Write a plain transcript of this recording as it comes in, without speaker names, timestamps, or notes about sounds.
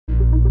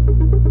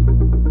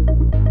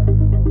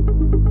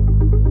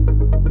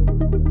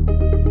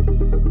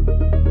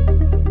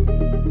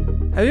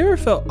Have you ever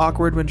felt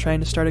awkward when trying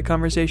to start a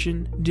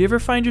conversation? Do you ever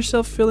find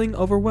yourself feeling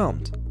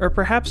overwhelmed? Or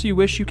perhaps you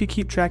wish you could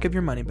keep track of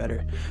your money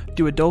better?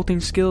 Do adulting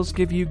skills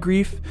give you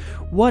grief?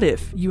 What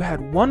if you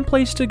had one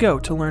place to go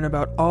to learn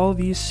about all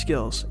these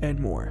skills and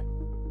more?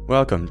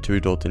 Welcome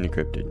to Adulting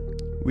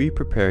Decrypted. We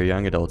prepare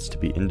young adults to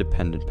be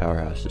independent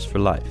powerhouses for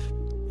life.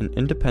 An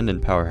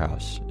independent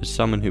powerhouse is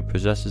someone who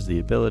possesses the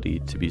ability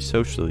to be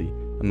socially,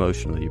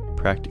 emotionally,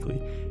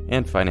 practically,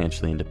 and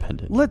financially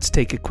independent. Let's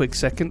take a quick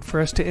second for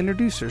us to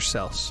introduce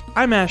ourselves.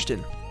 I'm Ashton.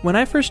 When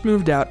I first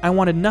moved out, I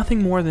wanted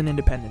nothing more than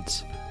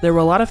independence. There were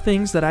a lot of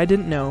things that I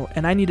didn't know,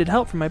 and I needed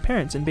help from my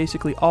parents in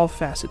basically all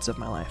facets of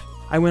my life.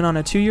 I went on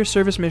a 2-year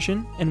service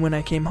mission, and when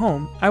I came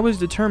home, I was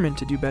determined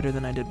to do better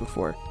than I did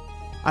before.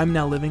 I'm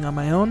now living on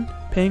my own,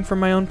 paying for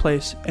my own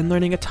place, and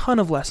learning a ton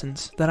of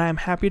lessons that I am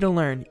happy to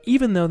learn,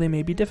 even though they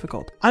may be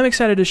difficult. I'm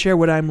excited to share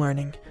what I'm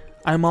learning.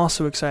 I'm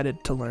also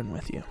excited to learn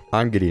with you.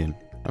 I'm Gideon,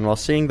 and while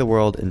seeing the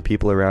world and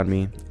people around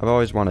me, I've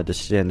always wanted to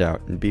stand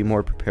out and be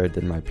more prepared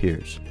than my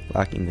peers,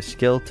 lacking the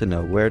skill to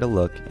know where to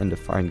look and to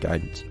find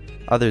guidance,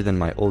 other than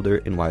my older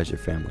and wiser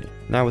family.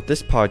 Now with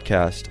this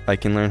podcast, I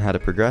can learn how to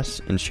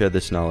progress and share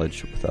this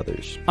knowledge with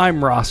others.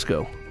 I'm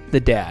Roscoe, the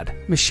dad.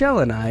 Michelle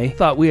and I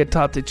thought we had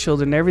taught the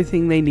children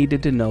everything they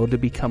needed to know to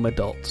become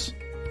adults.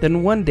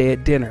 Then one day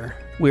at dinner,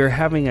 we were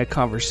having a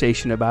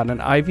conversation about an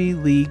Ivy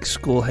League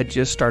school had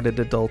just started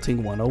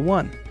Adulting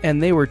 101,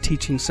 and they were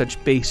teaching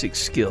such basic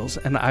skills,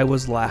 and I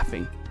was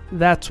laughing.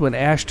 That's when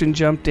Ashton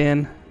jumped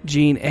in,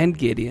 Gene and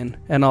Gideon,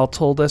 and all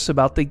told us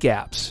about the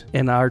gaps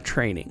in our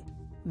training.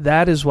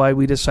 That is why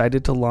we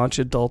decided to launch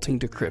Adulting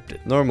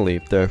Decrypted. Normally,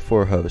 there are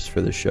 4 hosts for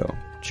the show.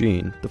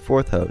 Gene, the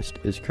 4th host,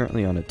 is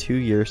currently on a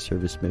 2-year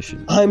service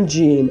mission. I'm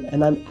Gene,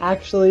 and I'm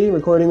actually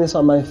recording this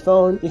on my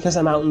phone because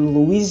I'm out in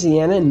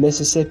Louisiana and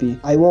Mississippi.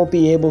 I won't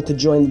be able to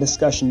join the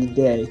discussion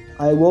today.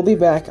 I will be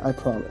back, I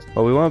promise.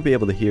 While we won't be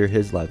able to hear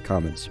his live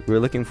comments, we're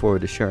looking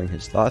forward to sharing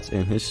his thoughts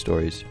and his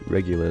stories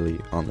regularly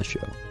on the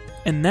show.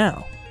 And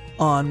now,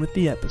 on with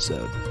the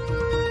episode.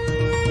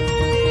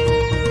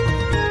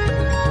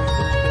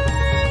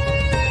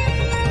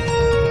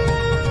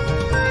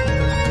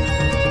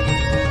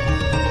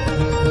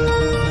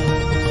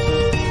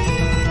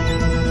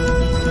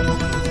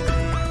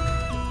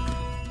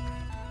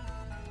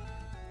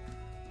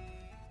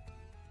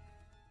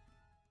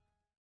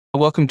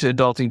 Welcome to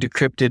Adulting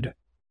Decrypted.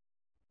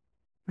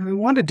 I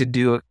wanted to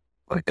do a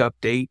quick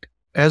update.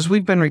 As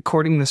we've been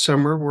recording this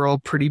summer, we're all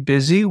pretty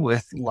busy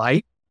with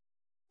life.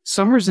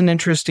 Summer's an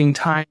interesting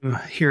time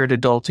here at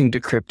Adulting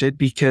Decrypted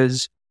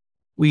because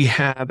we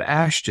have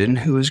Ashton,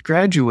 who has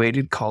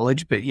graduated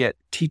college but yet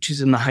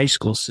teaches in the high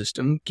school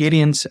system.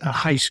 Gideon's a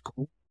high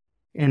school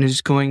and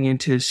is going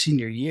into his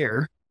senior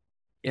year.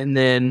 And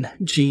then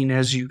Gene,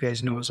 as you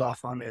guys know, is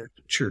off on a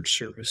church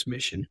service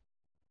mission.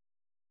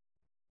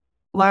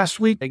 Last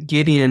week,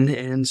 Gideon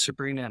and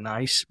Sabrina and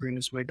I,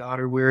 Sabrina's my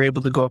daughter, we were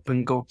able to go up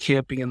and go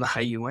camping in the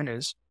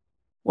Hyenas.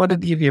 Wanted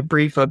to give you a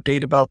brief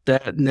update about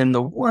that. And then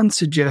the one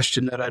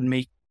suggestion that I'd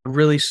make, I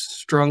really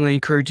strongly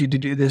encourage you to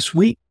do this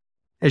week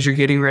as you're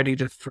getting ready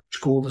for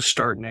school to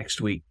start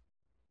next week.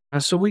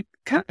 So we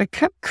kind of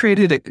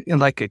created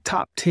a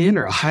top 10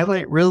 or a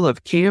highlight reel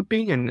of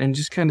camping and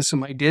just kind of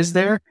some ideas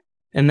there.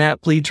 And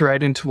that leads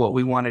right into what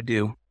we want to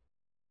do.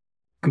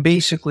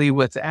 Basically,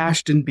 with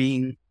Ashton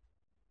being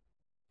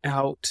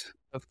out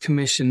of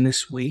commission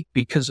this week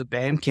because of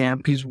band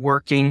camp. He's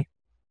working,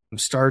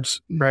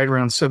 starts right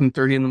around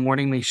 7:30 in the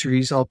morning, make sure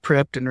he's all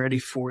prepped and ready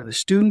for the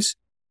students.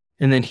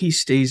 And then he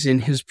stays in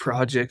his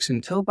projects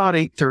until about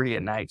 8:30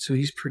 at night. So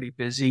he's pretty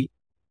busy.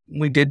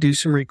 We did do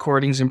some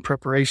recordings in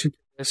preparation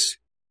for this.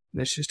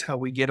 That's just how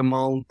we get them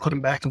all and put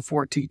them back and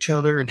forth to each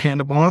other and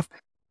hand them off.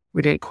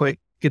 We didn't quite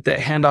get that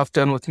handoff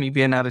done with me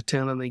being out of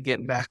town and then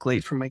getting back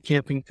late from my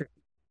camping trip.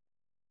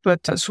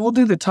 But so we'll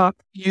do the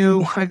top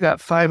few. I got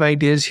 5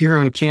 ideas here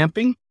on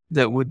camping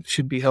that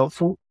should be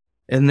helpful.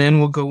 And then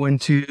we'll go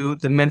into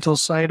the mental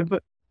side of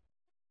it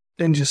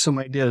and just some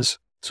ideas.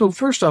 So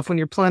first off, when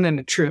you're planning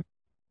a trip,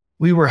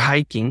 we were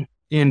hiking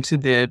into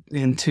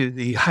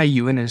the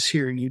Hyenas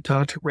here in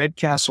Utah to Red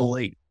Castle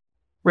Lake.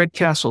 Red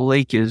Castle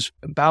Lake is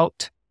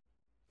about,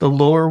 the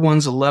lower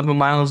one's 11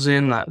 miles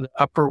in, the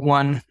upper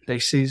one, they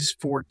say is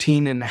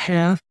 14 and a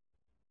half.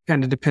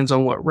 Kind of depends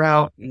on what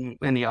route and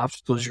any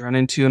obstacles you run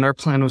into. And our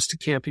plan was to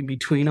camp in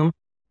between them.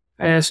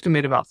 I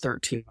estimate about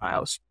 13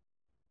 miles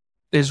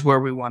is where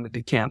we wanted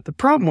to camp. The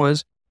problem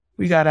was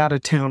we got out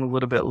of town a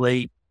little bit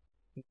late,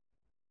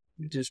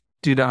 just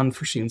due to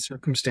unforeseen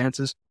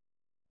circumstances.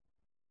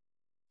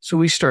 So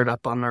we start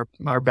up on our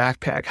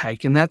backpack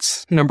hike, and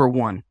that's number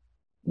 1.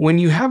 When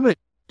you have a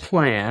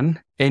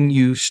plan and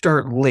you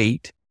start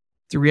late,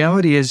 the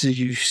reality is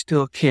you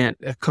still can't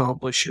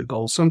accomplish your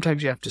goal.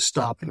 Sometimes you have to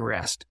stop and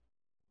rest.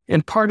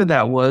 And part of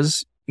that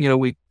was,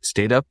 we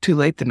stayed up too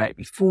late the night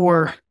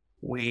before.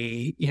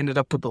 We ended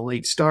up with a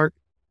late start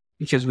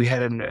because we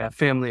had a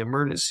family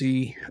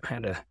emergency. I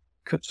had to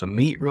cook some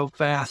meat real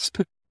fast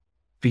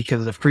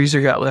because the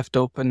freezer got left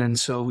open. And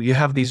so you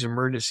have these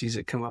emergencies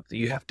that come up that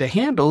you have to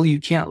handle. You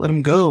can't let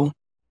them go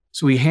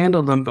So we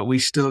handled them, but we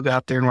still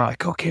got there and we're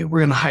like, okay, we're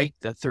going to hike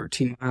the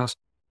 13 miles.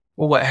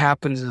 Well, what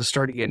happens is it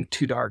started getting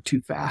too dark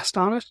too fast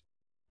on us.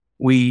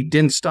 We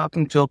didn't stop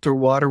and filter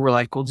water. We're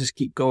like, we'll just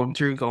keep going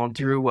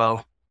through.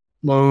 Well,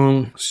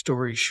 long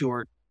story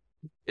short,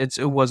 it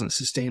wasn't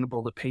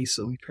sustainable, the pace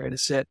that we tried to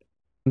set.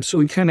 So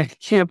we kind of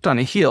camped on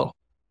a hill.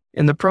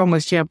 And the problem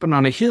with camping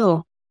on a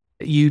hill,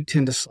 you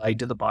tend to slide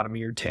to the bottom of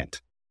your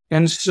tent.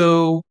 And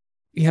so,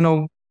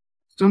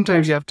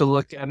 sometimes you have to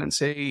look at it and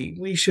say,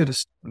 we should have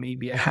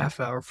maybe a half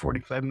hour,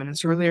 45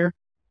 minutes earlier.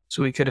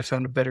 So we could have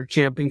found a better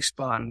camping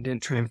spot and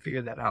didn't try and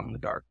figure that out in the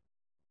dark.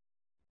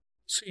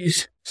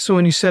 So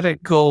when you set a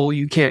goal,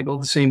 you can't go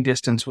the same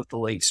distance with the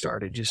late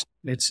start.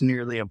 It's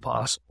nearly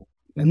impossible.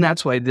 And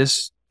that's why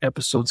this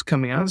episode's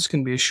coming out. It's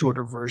going to be a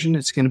shorter version.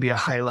 It's going to be a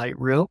highlight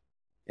reel.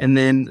 And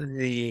then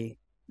the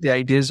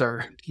ideas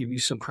are to give you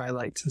some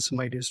highlights and some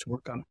ideas to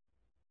work on.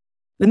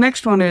 The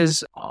next one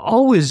is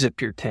always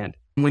zip your tent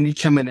when you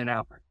come in and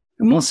out.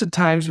 And most of the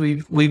times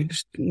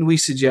we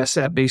suggest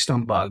that based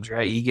on bugs,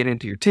 right? You get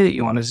into your tent,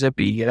 you want to zip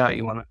it. You get out,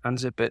 you want to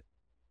unzip it.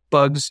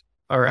 Bugs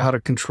are out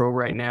of control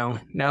right now.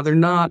 Now, they're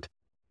not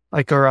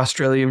like our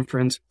Australian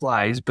friends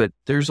flies, but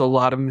there's a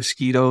lot of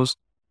mosquitoes,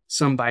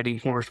 some biting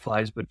horse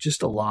flies, but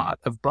just a lot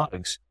of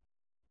bugs.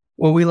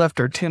 Well, we left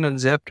our tent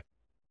unzipped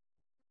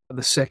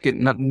the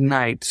second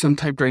night.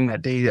 Sometime during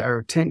that day,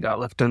 our tent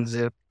got left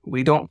unzipped.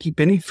 We don't keep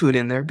any food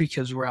in there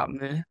because we're out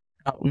in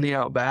the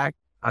outback,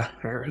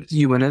 or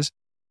UNS,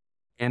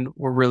 and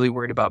we're really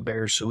worried about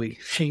bears. So we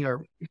hang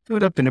our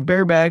food up in a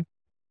bear bag,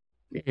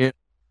 and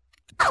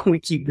we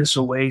keep this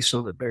away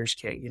so that bears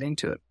can't get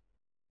into it.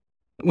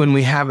 When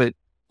we have it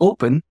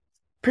open,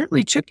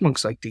 apparently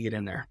chipmunks like to get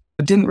in there.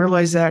 I didn't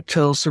realize that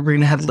till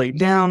Sabrina had laid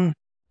down.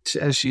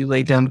 As she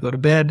laid down to go to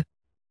bed,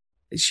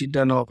 she'd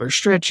done all of her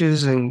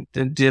stretches and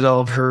did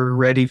all of her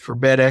ready for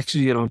bed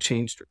exercise,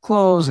 changed her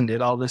clothes and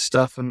did all this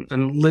stuff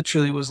and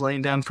literally was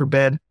laying down for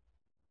bed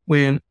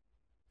when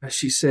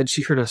she said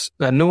she heard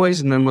a noise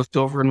and then looked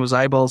over and was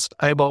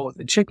eyeball with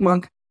the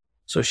chipmunk.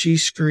 So she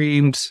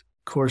screamed.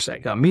 Of course,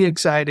 that got me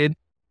excited.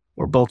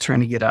 We're both trying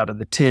to get out of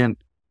the tent.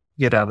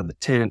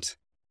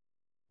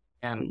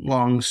 And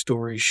long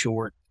story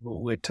short,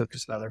 it took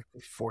us another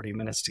 40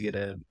 minutes to get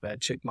a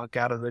chipmunk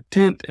out of the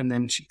tent. And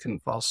then she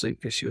couldn't fall asleep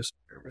because she was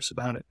nervous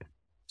about it.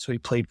 So we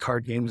played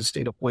card games and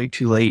stayed up way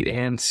too late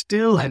and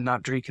still had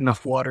not drank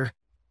enough water.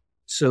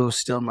 So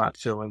still not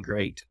feeling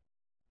great.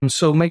 And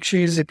so make sure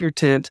you zip your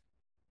tent.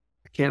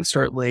 Can't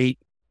start late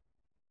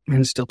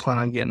and still plan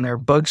on getting there.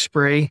 Bug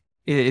spray.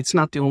 It's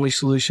not the only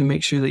solution.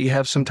 Make sure that you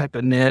have some type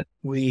of net.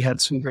 We had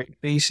some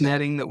great base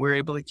netting that we're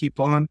able to keep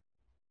on.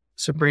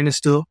 Sabrina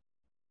still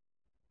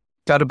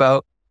got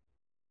about,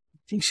 I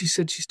think she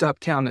said she stopped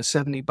counting at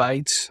 70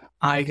 bites.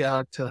 I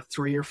got to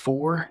 3 or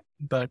 4,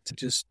 but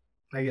just,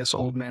 I guess,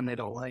 old men they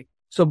don't like.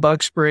 So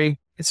bug spray,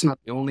 it's not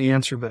the only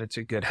answer, but it's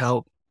a good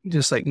help.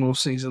 Just like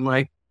most things in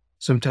life,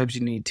 sometimes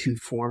you need 2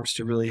 forms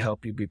to really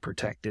help you be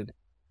protected.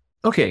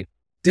 Okay,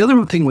 the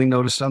other thing we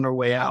noticed on our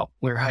way out,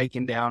 we're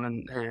hiking down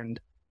and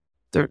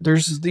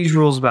there's these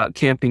rules about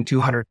camping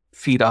 200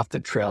 feet off the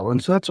trail.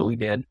 And so that's what we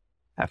did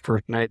that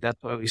first night.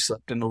 That's why we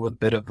slept in a little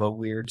bit of a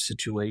weird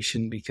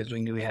situation because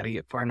we knew we had to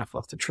get far enough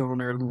off the trail. When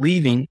we were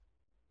leaving,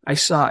 I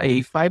saw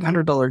a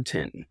 $500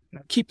 tent.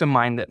 Now, keep in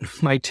mind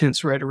that my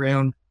tent's right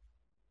around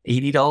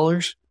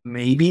 $80,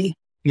 maybe,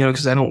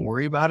 because I don't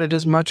worry about it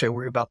as much. I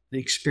worry about the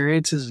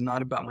experiences,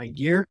 not about my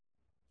gear.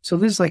 So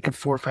this is like a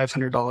 $400 or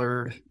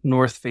 $500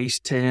 North Face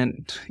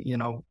tent,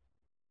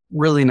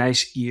 really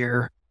nice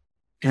gear.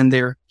 And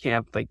they're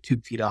camped like 2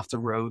 feet off the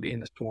road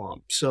in a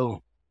swamp.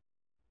 So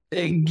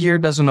gear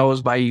doesn't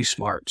always buy you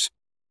smarts.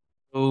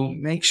 So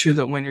make sure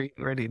that when you're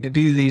ready to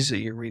do these, that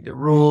you read the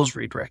rules,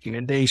 read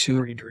recommendations,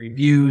 read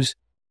reviews,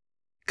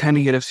 kind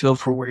of get a feel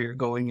for where you're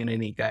going and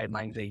any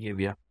guidelines they give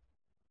you.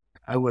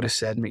 I would have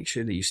said make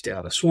sure that you stay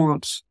out of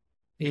swamps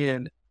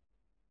and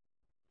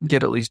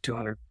get at least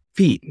 200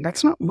 feet.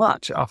 That's not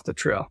much off the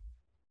trail.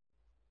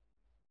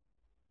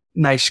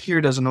 Nice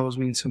gear doesn't always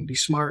mean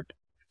somebody's smart.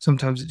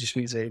 Sometimes it just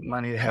means they have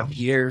money to have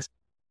gear.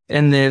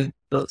 And then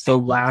the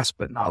last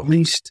but not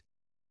least,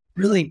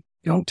 really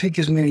don't take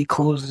as many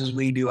clothes as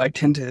we do. I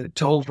tend to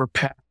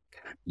overpack.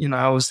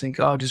 I always think,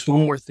 just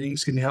one more thing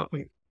is going to help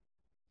me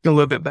a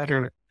little bit better.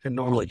 And it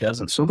normally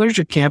doesn't. So there's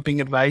your camping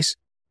advice.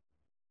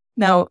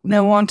 Now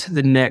on to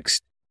the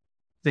next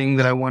thing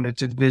that I wanted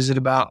to visit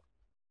about.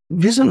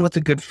 Visiting with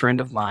a good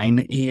friend of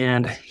mine,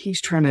 and he's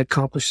trying to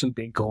accomplish some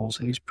big goals,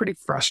 and he's pretty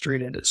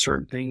frustrated at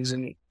certain things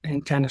and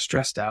kind of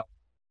stressed out.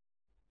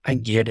 I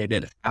get it.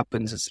 It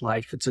happens. It's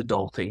life. It's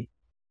adulting.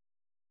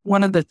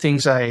 One of the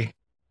things I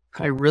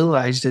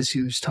realized as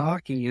he was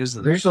talking is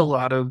that there's a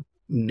lot of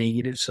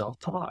negative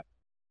self-talk.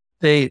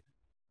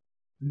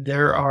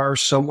 There are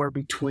somewhere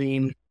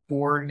between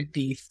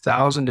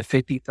 40,000 to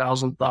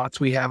 50,000 thoughts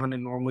we have in a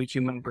normal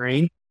human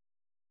brain.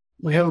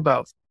 We have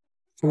about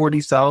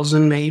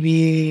 40,000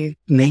 maybe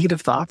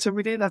negative thoughts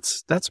every day.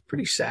 That's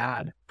pretty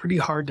sad. Pretty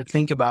hard to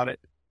think about it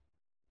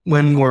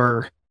when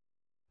you're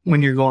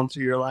going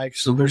through your life.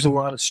 So there's a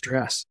lot of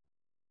stress.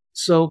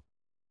 So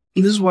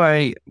This is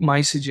why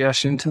my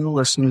suggestion to the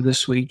listener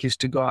this week is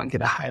to go out and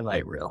get a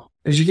highlight reel.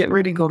 As you're getting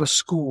ready to go to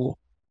school,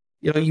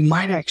 you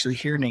might actually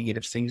hear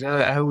negative things.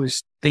 I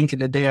was thinking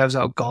the day I was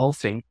out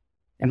golfing,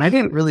 and I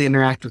didn't really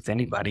interact with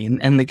anybody.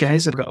 And the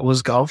guys that I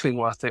was golfing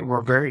with, they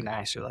were very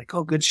nice. They're like,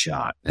 oh, good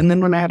shot. And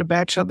then when I had a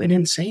bad shot, they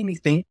didn't say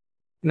anything.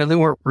 They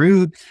weren't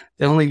rude.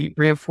 They only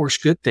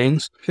reinforced good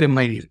things. In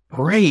my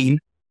brain,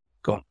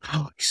 going,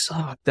 oh, I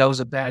suck. That was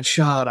a bad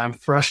shot. I'm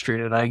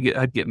frustrated.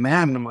 I'd get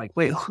mad. And I'm like,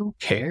 wait, who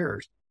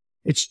cares?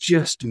 It's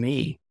just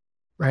me,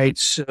 right?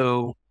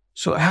 So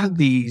I have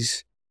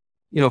these,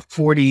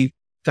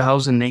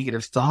 40,000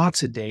 negative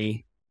thoughts a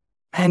day,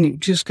 and you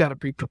just got to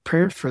be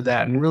prepared for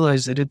that and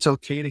realize that it's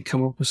okay to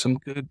come up with some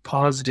good,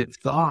 positive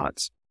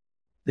thoughts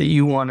that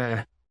you want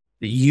to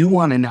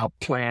now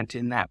plant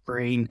in that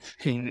brain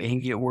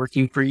and get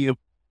working for you.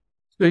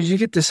 So as you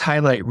get this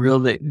highlight reel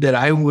that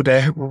I would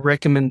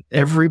recommend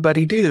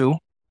everybody do,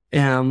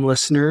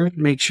 listener,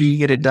 make sure you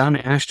get it done.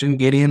 Ashton,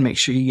 Gideon, make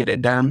sure you get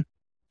it done.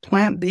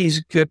 Plant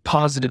these good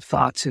positive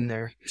thoughts in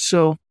there.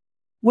 So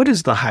what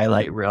is the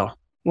highlight reel?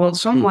 Well,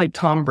 something like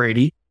Tom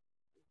Brady.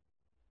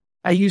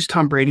 I use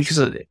Tom Brady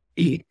because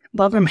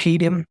love him,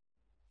 hate him.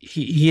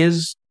 He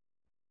is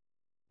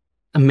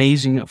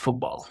amazing at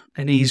football.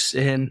 And he is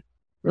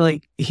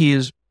like,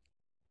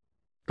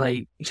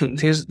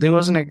 there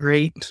wasn't a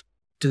great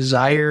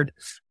desired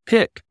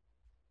pick.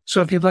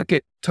 So if you look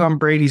at Tom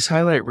Brady's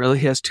highlight reel,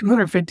 he has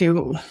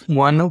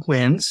 251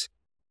 wins.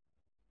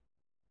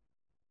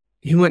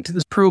 He went to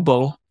the Pro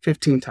Bowl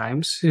 15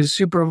 times. His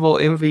Super Bowl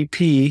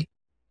MVP,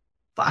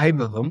 5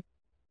 of them.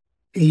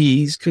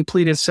 He's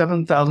completed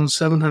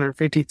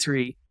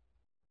 7,753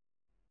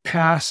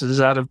 passes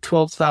out of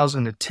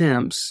 12,000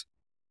 attempts.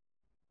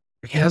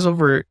 He has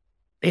over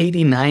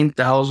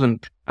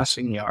 89,000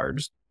 passing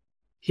yards.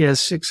 He has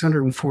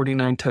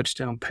 649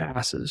 touchdown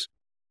passes.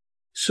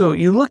 So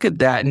you look at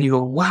that and you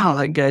go, wow,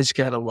 that guy's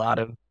got a lot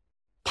of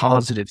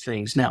positive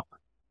things. Now,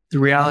 the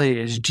reality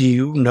is, do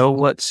you know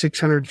what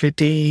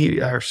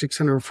 650 or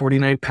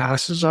 649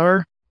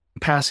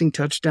 passing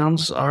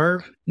touchdowns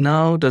are?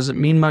 No. Does it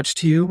mean much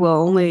to you?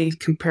 Well, only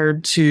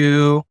compared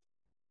to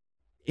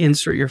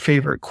insert your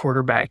favorite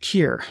quarterback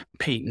here,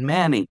 Peyton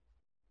Manning.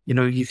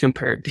 You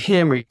compare it to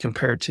him, or you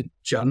compare it to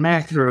John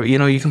McEnroe.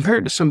 You compare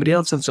it to somebody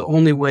else. That's the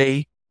only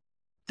way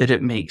that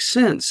it makes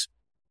sense.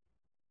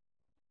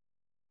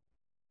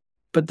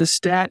 But the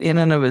stat in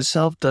and of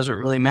itself doesn't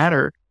really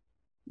matter.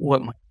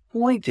 What my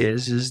point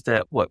is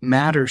that what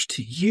matters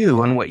to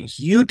you and what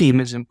you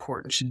deem as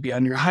important should be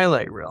on your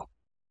highlight reel.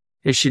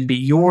 It should be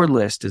your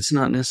list. It's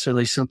not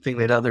necessarily something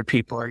that other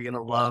people are going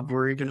to love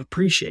or even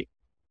appreciate.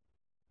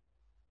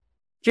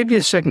 Give you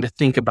a second to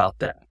think about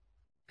that.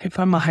 If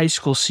I'm a high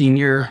school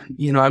senior,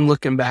 I'm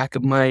looking back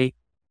at my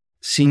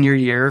senior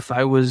year. If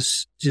I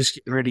was just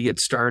getting ready to get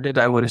started,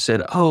 I would have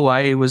said, oh,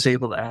 I was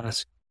able to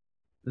ask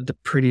the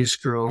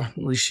prettiest girl, at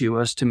least she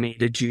was to me,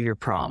 to junior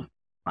prom.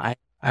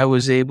 I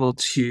was able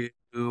to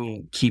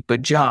keep a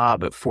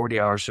job at 40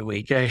 hours a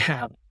week.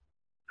 I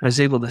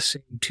was able to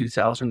save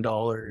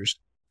 $2,000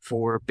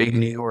 for a big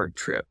New York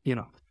trip.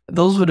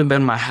 Those would have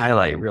been my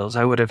highlight reels.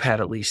 I would have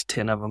had at least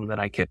 10 of them that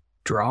I could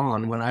draw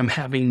on when I'm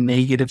having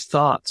negative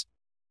thoughts.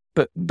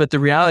 But the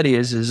reality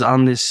is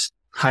on this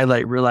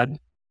highlight reel,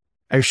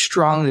 I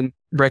strongly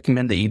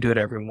recommend that you do it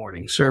every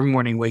morning. So every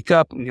morning, wake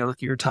up and you look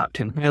at your top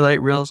 10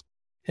 highlight reels.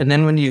 And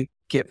then when you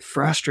get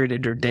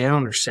frustrated or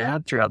down or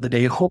sad throughout the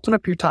day, open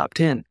up your top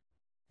 10.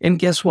 And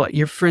guess what?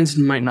 Your friends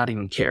might not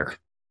even care.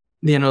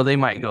 They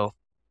might go,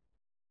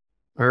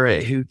 all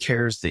right, who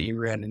cares that you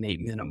ran an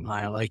 8-minute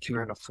mile? I can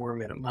run a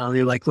 4-minute mile.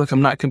 You're like, look,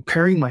 I'm not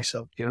comparing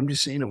myself to you. I'm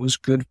just saying it was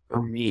good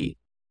for me.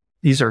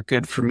 These are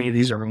good for me.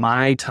 These are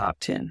my top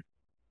 10.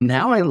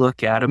 Now I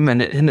look at them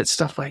and it's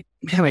stuff like,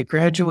 man, I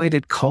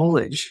graduated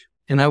college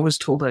and I was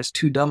told I was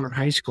too dumb in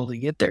high school to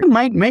get there.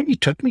 It maybe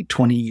took me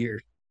 20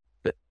 years,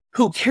 but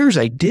who cares?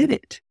 I did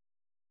it.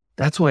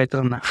 That's why it's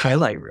on the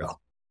highlight reel.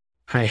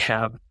 I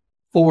have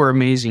 4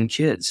 amazing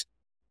kids.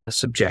 It's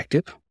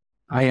subjective.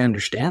 I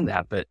understand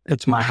that, but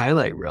it's my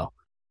highlight reel.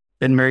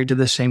 Been married to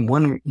the same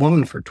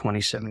woman for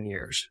 27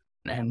 years,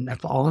 and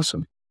that's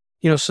awesome.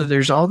 So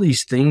there's all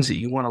these things that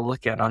you want to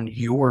look at on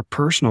your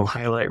personal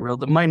highlight reel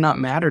that might not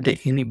matter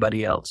to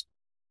anybody else.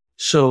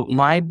 So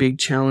my big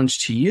challenge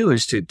to you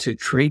is to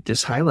create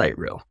this highlight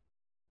reel.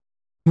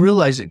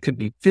 Realize it could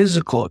be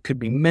physical, it could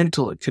be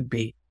mental, it could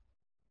be,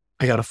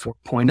 I got a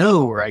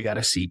 4.0 or I got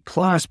a C+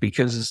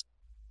 because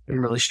I'm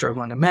really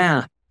struggling in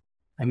math.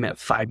 I met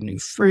 5 new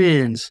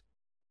friends.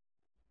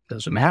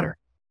 Doesn't matter.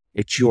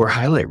 It's your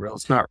highlight reel.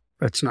 It's not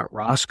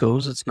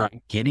Roscoe's. It's not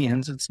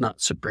Gideon's. It's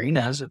not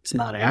Sabrina's. It's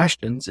not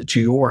Ashton's. It's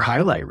your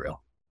highlight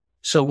reel.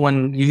 So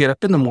when you get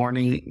up in the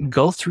morning,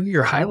 go through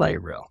your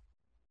highlight reel.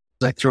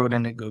 I throw it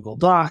in a Google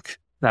Doc.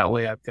 That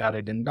way I've got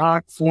it in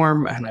doc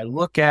form and I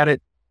look at it.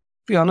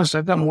 To be honest,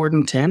 I've got more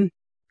than 10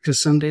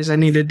 because some days I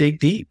need to dig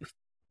deep.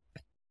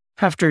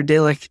 After a day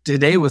like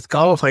today with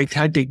golf, I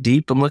dig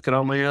deep and look at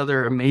all my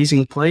other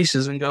amazing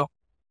places and go,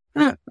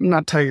 I'm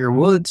not Tiger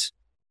Woods.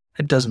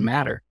 It doesn't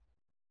matter.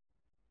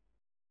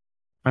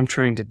 I'm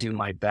trying to do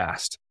my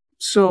best.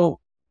 So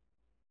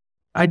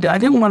I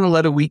didn't want to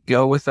let a week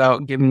go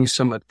without giving you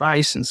some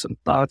advice and some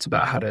thoughts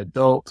about how to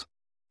adult.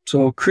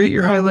 So create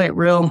your highlight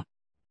reel.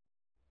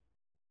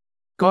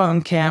 Go out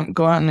and camp.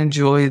 Go out and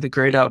enjoy the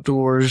great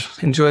outdoors.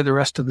 Enjoy the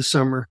rest of the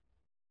summer.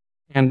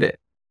 And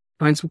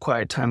find some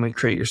quiet time and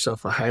create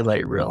yourself a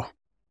highlight reel.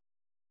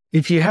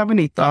 If you have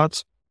any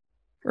thoughts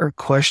or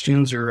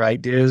questions or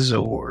ideas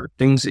or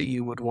things that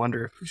you would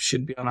wonder if it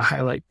should be on a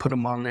highlight, put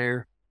them on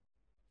there.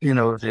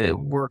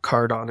 Work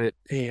hard on it.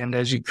 And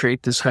as you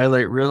create this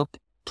highlight reel,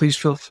 please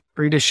feel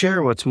free to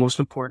share what's most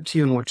important to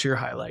you and what's your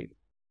highlight.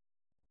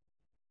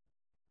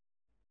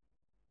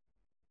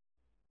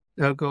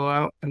 Now go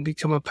out and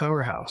become a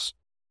powerhouse.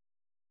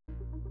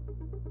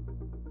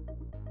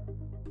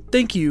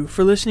 Thank you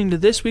for listening to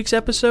this week's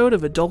episode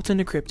of Adult and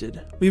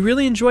Decrypted. We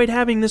really enjoyed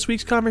having this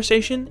week's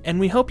conversation, and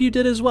we hope you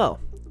did as well.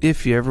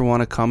 If you ever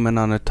want to comment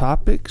on the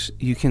topics,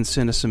 you can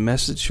send us a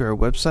message to our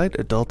website,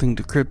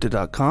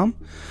 adultingdecrypted.com,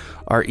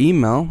 our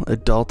email,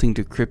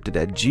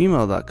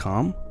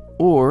 adultingdecrypted@gmail.com,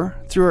 or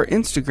through our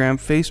Instagram,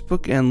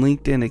 Facebook, and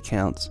LinkedIn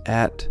accounts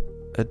at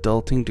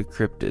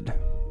adultingdecrypted.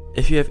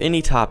 If you have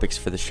any topics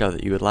for the show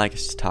that you would like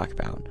us to talk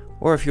about,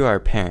 or if you are a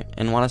parent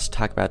and want us to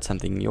talk about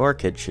something your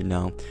kids should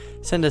know,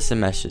 send us a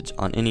message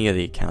on any of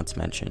the accounts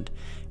mentioned.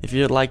 If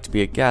you would like to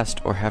be a guest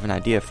or have an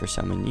idea for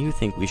someone you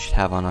think we should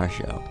have on our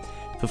show,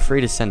 feel free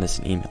to send us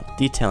an email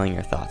detailing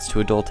your thoughts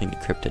to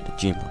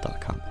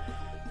adultingdecrypted@gmail.com.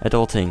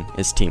 Adulting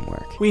is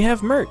teamwork. We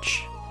have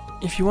merch.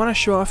 If you want to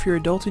show off your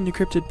Adulting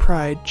Decrypted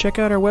pride, check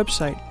out our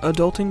website,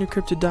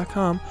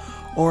 adultingdecrypted.com,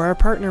 or our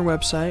partner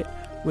website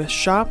with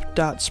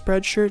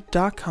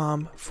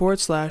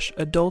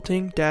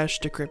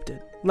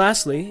shop.spreadshirt.com/adulting-decrypted.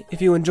 Lastly,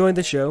 if you enjoyed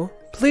the show,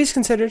 please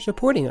consider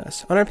supporting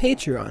us on our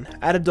Patreon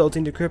at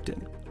Adulting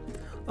Decrypted.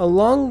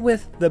 Along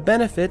with the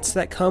benefits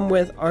that come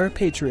with our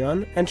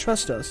Patreon, and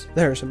trust us,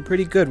 there are some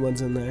pretty good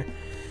ones in there,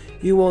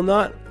 you will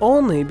not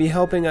only be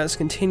helping us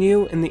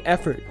continue in the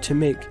effort to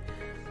make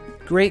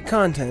great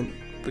content,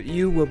 but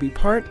you will be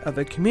part of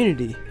a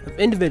community of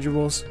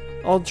individuals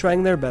all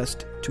trying their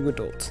best to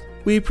adult.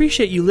 We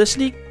appreciate you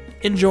listening,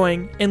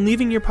 enjoying, and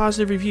leaving your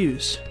positive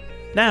reviews.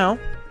 Now,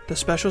 the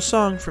special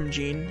song from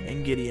Gene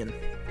and Gideon.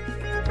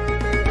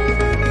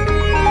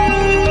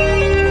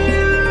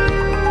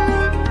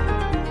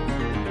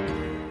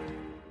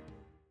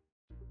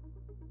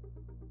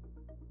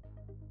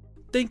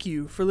 Thank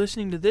you for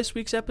listening to this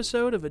week's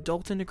episode of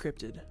Adult and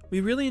Decrypted. We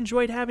really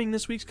enjoyed having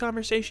this week's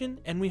conversation,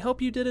 and we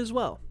hope you did as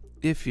well.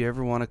 If you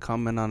ever want to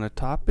comment on the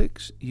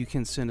topics, you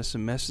can send us a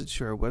message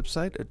to our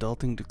website,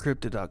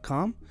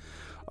 adultingdecrypted.com,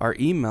 our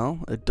email,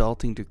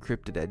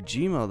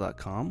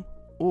 adultingdecrypted@gmail.com,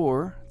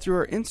 or through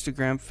our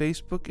Instagram,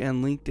 Facebook,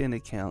 and LinkedIn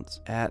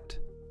accounts at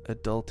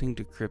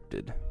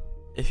adultingdecrypted.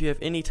 If you have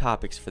any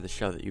topics for the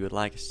show that you would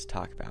like us to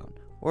talk about,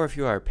 or if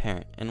you are a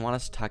parent and want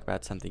us to talk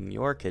about something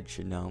your kids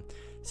should know,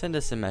 send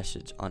us a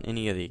message on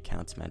any of the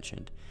accounts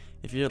mentioned.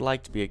 If you would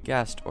like to be a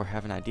guest or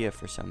have an idea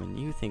for someone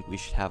you think we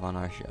should have on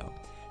our show,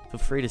 feel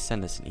free to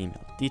send us an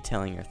email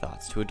detailing your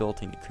thoughts to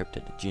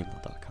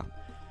adultingdecrypted@gmail.com.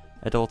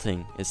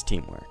 Adulting is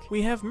teamwork.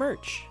 We have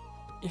merch.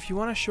 If you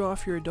want to show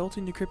off your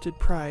Adulting Decrypted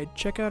pride,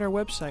 check out our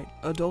website,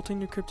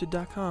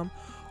 adultingdecrypted.com,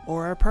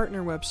 or our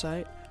partner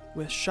website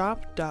with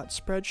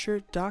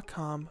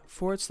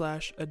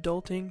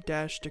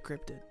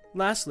shop.spreadshirt.com/adulting-decrypted.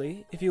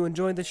 Lastly, if you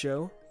enjoyed the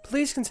show,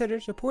 please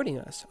consider supporting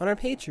us on our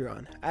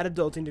Patreon at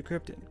Adulting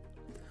Decrypted.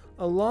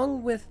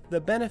 Along with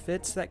the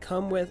benefits that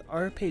come with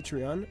our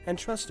Patreon, and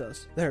trust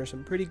us, there are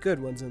some pretty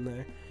good ones in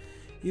there,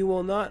 you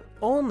will not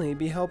only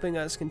be helping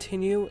us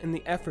continue in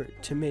the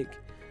effort to make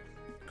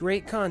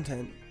great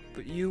content,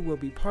 but you will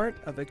be part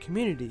of a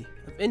community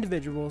of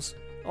individuals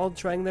all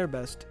trying their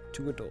best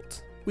to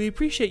adult. We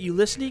appreciate you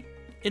listening,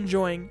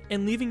 enjoying,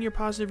 and leaving your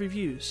positive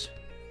reviews.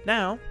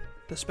 Now,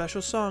 the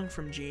special song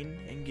from Gene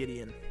and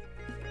Gideon.